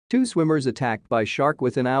Two swimmers attacked by shark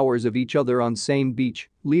within hours of each other on same beach,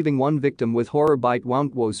 leaving one victim with horror bite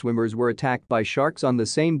wound. Swimmers were attacked by sharks on the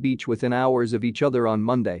same beach within hours of each other on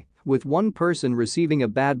Monday, with one person receiving a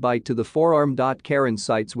bad bite to the forearm. Karren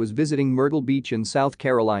Sites was visiting Myrtle Beach in South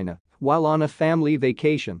Carolina while on a family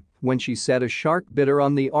vacation when she said a shark bit her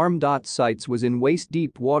on the arm. Sites was in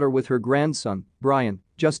waist-deep water with her grandson, Brian,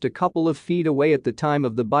 just a couple of feet away at the time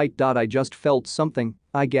of the bite. I just felt something,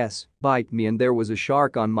 I guess, bite me and there was a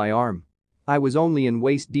shark on my arm. I was only in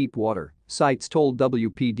waist-deep water, Sites told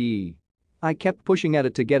WPDE. I kept pushing at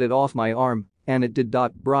it to get it off my arm, and it did.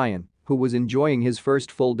 Brian, who was enjoying his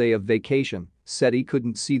first full day of vacation, said he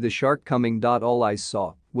couldn't see the shark coming. All I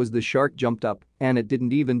saw was the shark jumped up, and it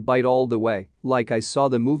didn't even bite all the way, like I saw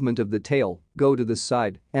the movement of the tail go to the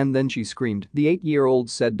side, and then she screamed, the 8-year-old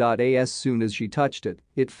said. As soon as she touched it,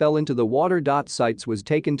 it fell into the water. Sites was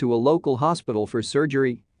taken to a local hospital for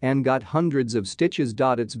surgery and got hundreds of stitches.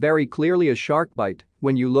 It's very clearly a shark bite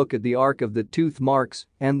when you look at the arc of the tooth marks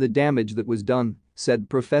and the damage that was done, said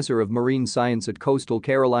Professor of Marine Science at Coastal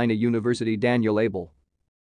Carolina University Daniel Abel.